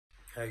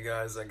Hey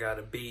guys, I got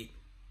a beat.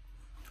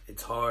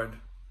 It's hard.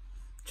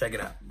 Check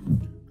it out.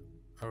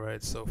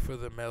 Alright, so for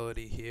the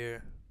melody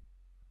here,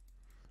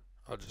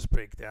 I'll just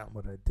break down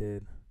what I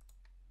did.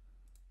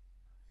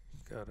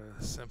 Got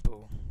a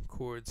simple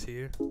chords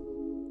here.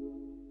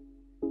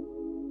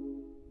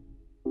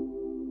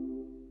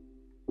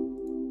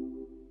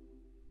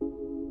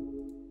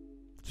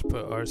 Just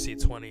put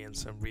RC20 and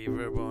some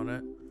reverb on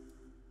it.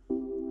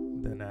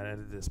 Then I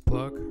added this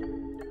plug.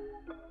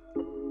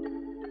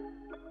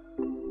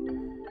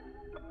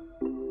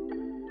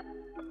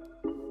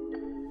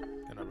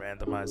 Gonna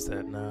randomize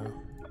that now.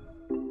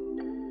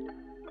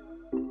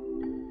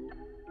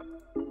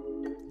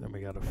 Then we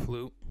got a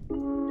flute.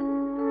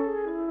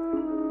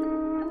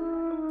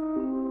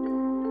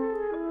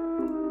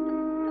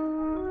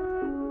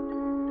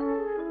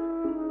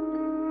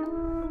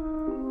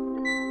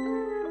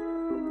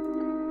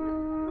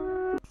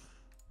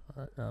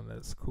 Alright, now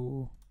that's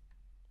cool.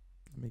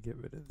 Let me get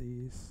rid of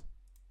these.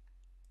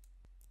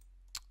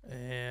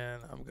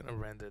 And I'm gonna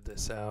render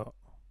this out.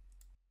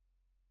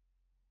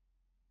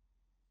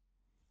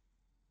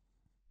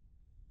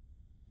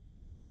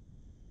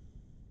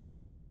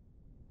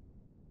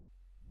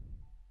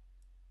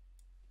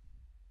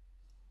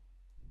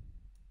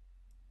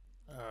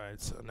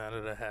 Alright, so now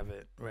that I have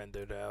it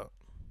rendered out,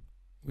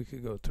 we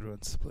could go through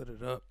and split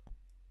it up.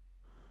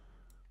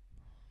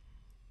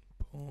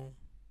 Boom.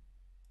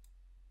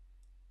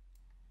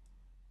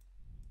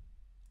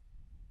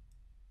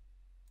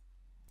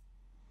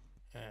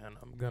 And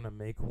I'm gonna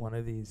make one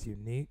of these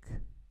unique.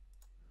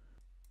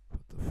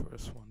 Put the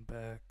first one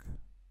back.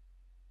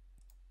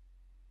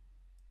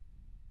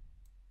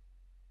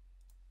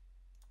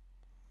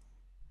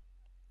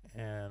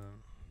 And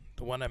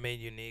the one I made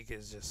unique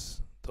is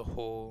just the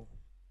whole,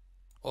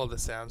 all the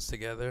sounds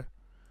together.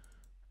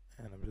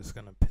 And I'm just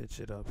gonna pitch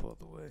it up all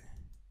the way.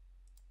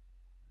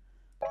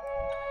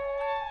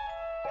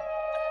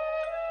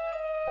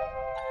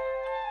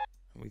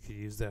 And we could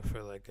use that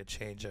for like a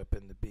change up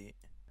in the beat.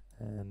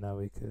 And now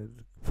we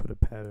could put a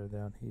pattern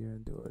down here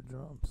and do our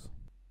drums.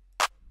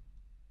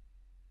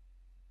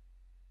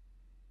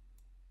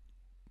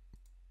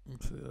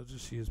 Actually, I'll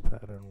just use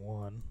pattern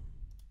 1.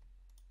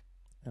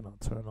 And I'll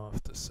turn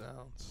off the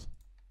sounds.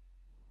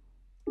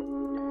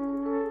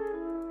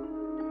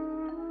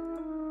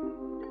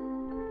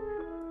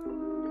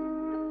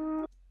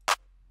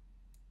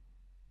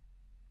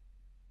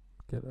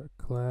 Get our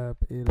clap,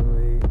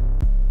 808.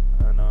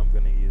 I know I'm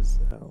gonna use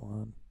that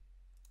one.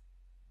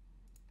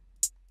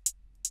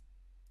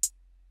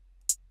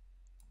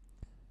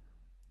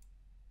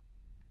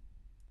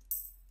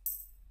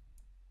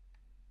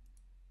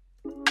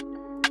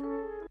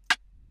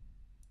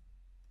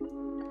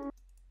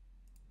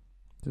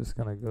 Just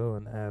gonna go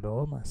and add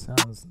all my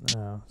sounds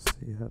now,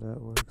 see how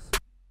that works.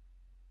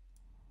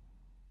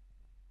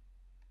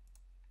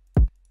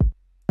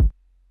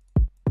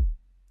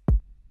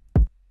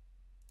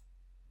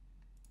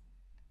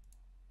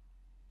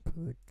 For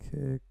the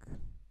kick.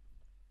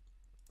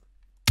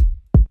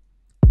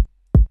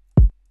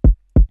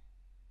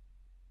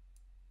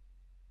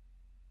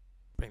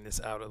 Bring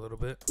this out a little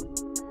bit.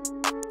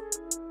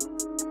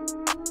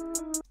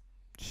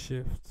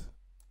 Shift.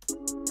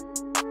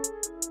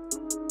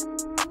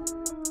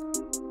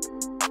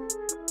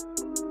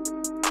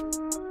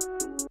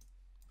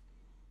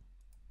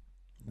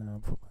 Now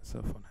put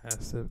myself on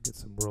half step, get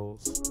some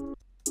rolls.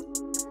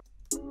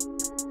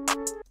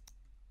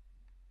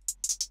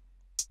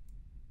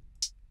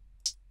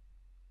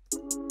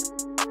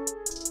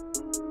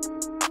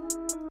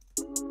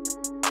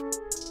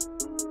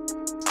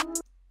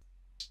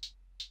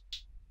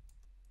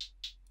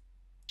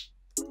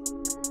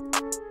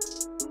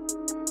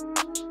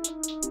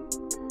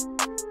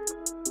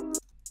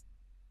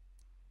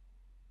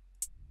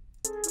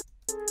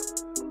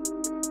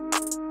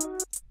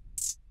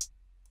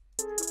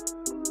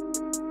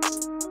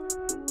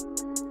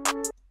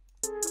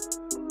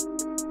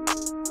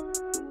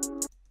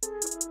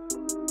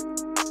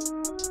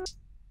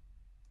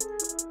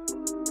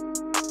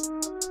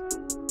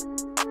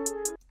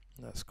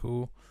 That's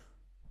cool.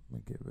 I'm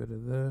gonna get rid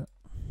of that.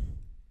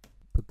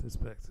 Put this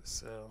back to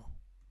cell.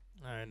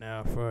 Alright,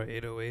 now for our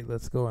 808,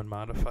 let's go and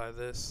modify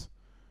this.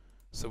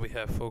 So we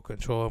have full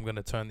control. I'm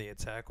gonna turn the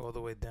attack all the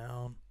way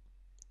down.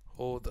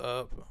 Hold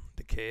up,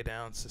 decay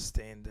down,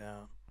 sustain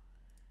down.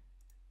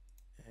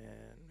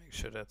 And make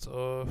sure that's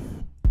off.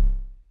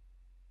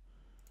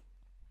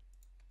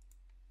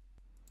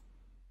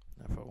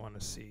 Now if I want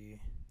to see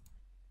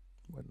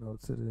what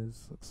notes it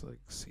is, looks like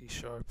C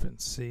sharp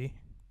and C.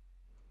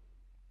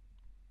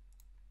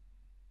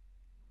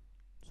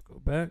 Go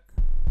back,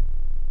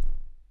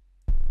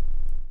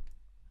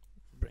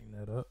 bring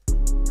that up.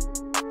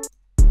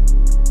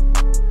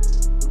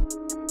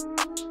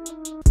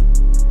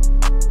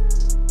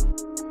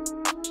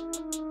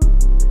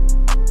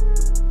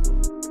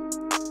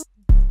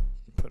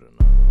 Put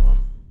another one.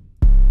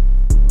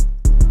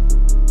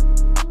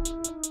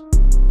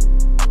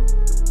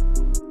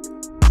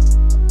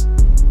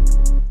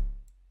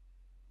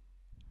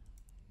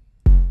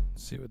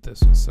 See what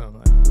this would sound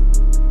like.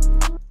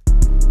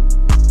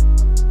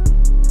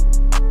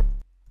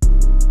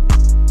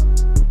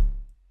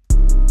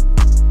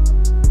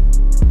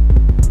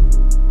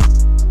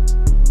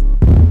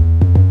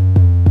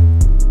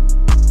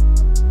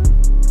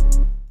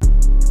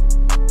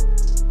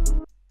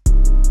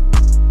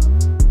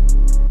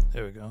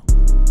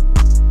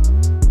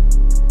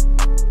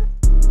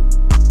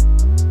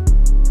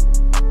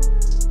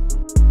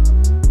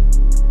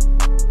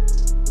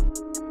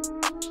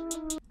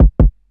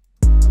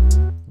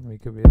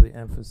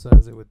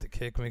 emphasize it with the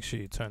kick. Make sure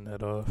you turn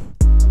that off.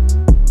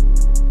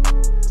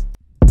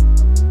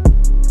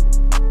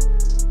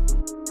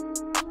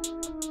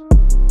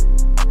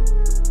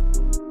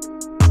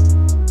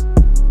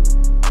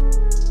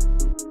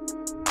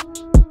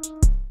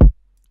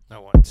 I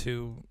want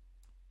 2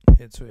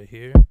 hits right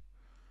here.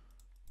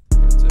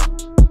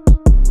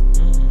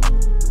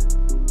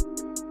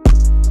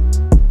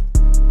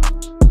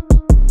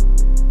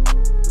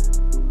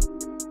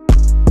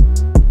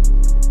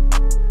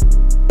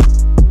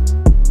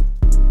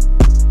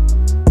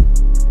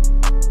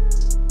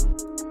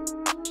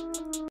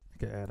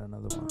 Add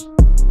another one.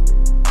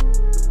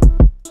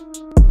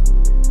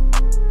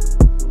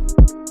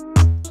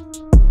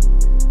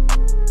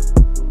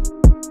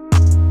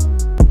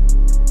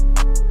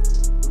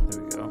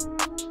 There we go.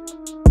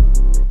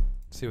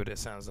 See what it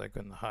sounds like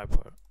on the high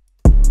part.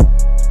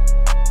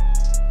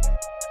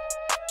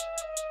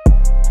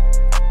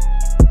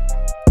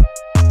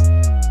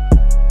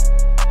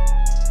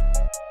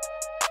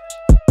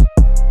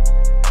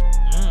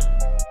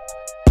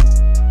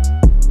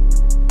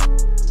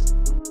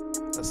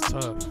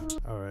 Tough.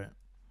 Alright.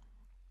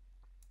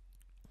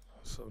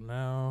 So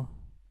now,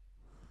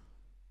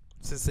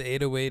 since the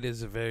 808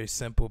 is a very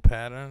simple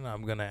pattern,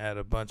 I'm going to add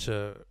a bunch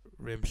of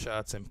rim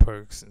shots and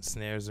perks and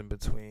snares in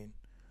between.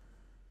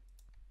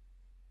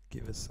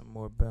 Give it some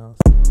more bounce.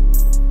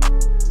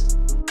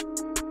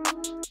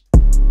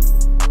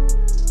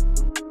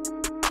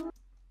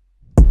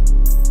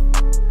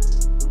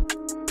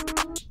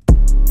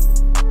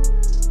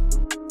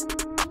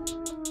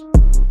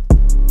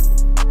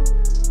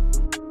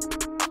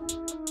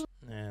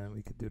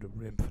 We could do the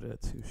rim for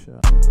that 2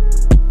 shot.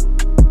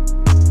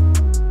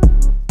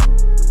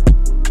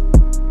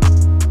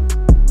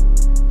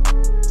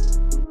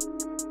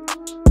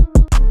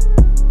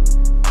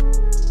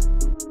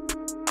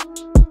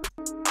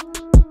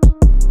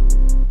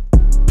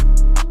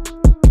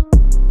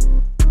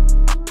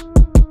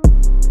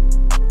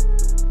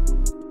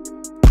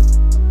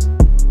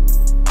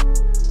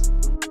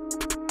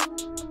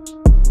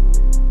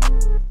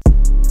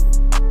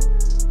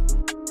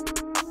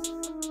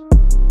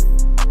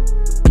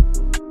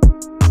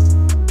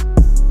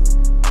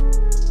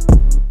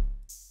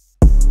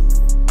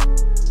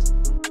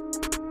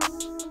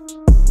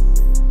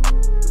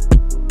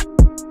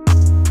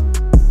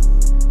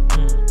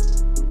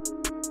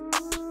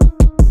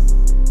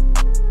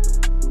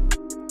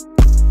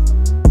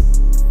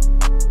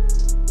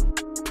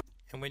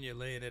 When you're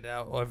laying it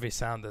out, every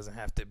sound doesn't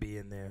have to be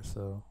in there,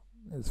 so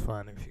it's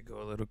fine if you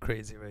go a little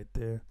crazy right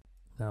there.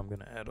 Now I'm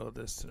gonna add all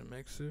this to the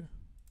mixer.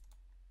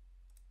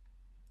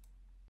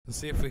 Let's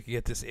see if we can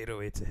get this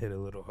 808 to hit a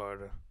little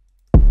harder.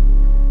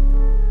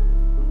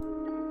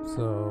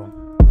 So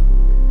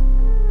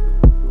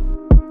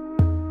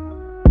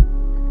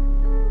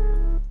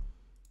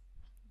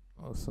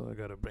also I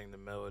gotta bring the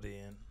melody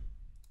in.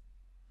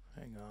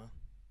 Hang on.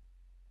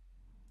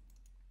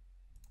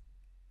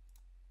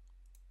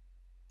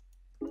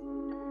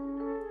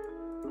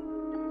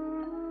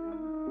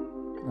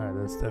 Alright,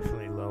 that's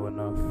definitely low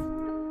enough.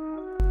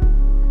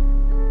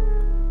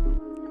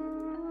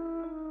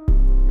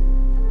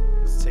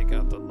 Let's take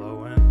out the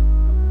low end.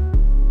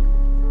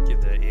 Give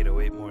that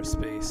 808 more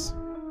space.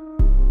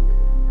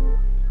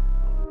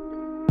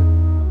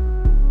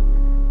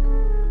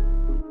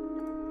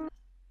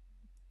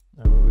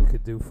 Now what we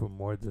could do for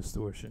more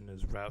distortion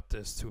is route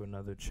this to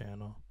another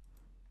channel.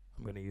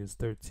 I'm going to use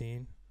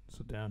 13,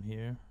 so down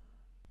here.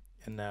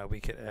 And now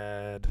we could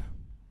add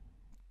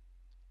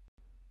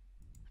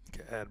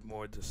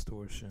more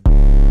distortion.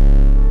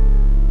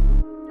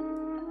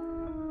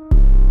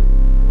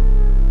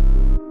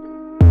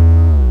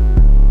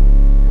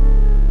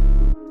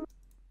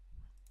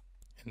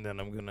 And then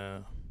I'm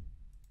gonna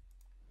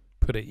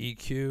put an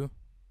EQ.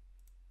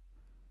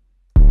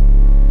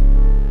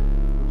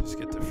 Just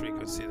get the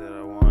frequency that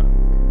I want.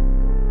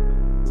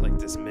 It's like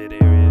this mid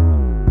area.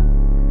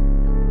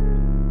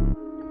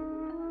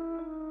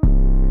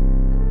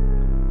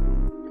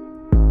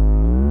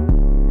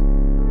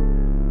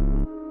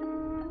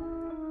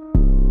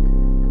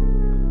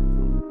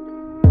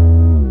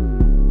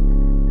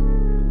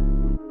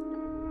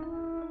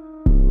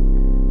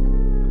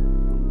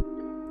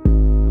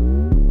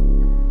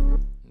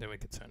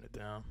 Turn it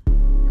down.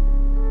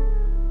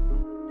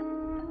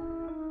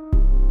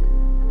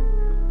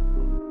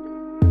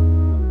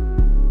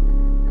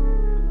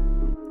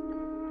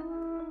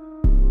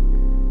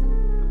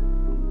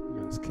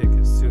 This kick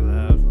is too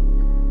loud.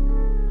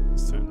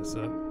 Let's turn this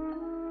up.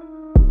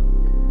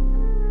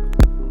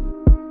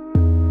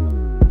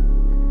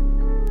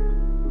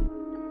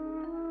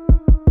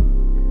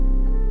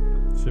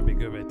 Should be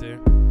good right there.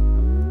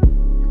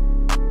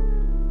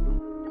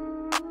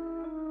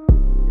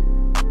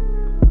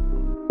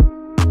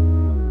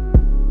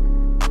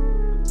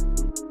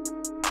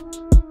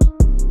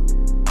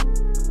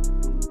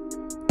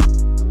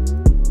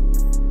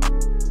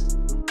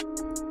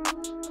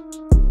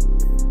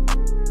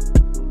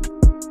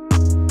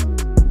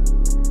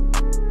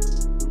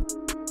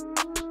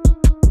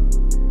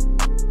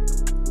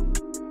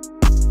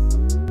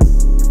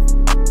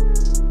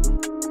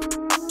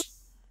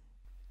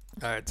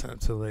 Alright, time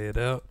to lay it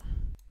out.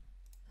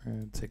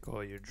 And take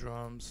all your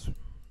drums,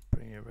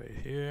 bring it right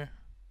here.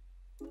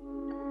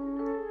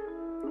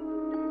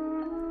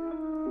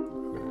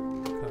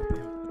 Copy.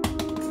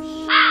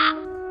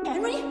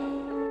 Henri?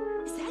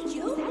 Is that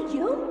you? Is that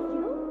you?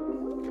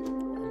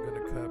 I'm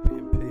gonna copy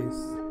and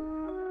paste.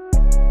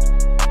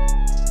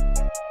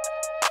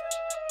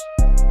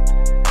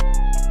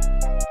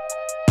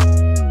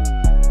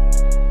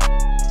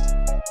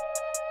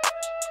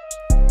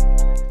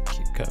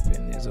 Keep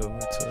copying these over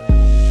to it.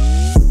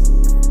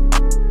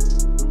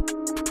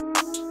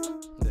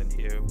 Then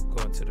here we'll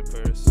go into the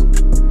verse.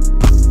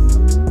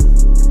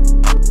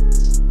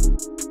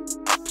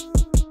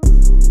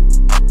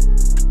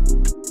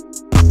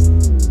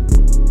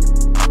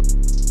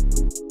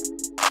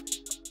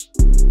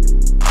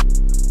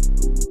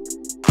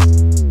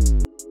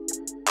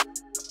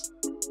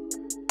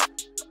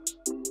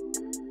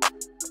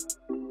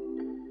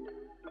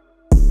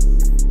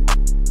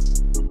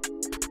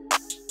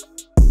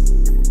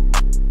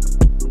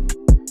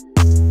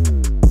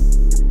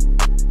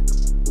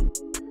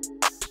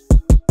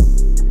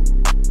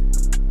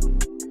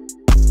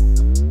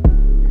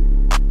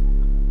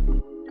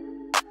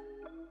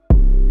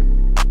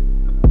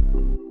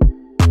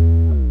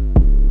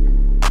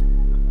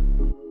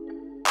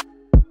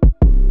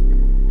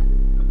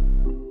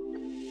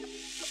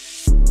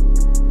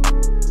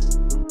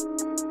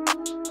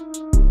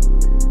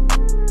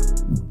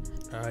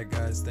 Alright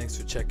guys, thanks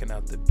for checking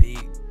out the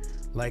beat.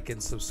 Like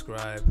and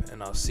subscribe,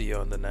 and I'll see you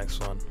on the next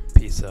one.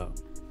 Peace out.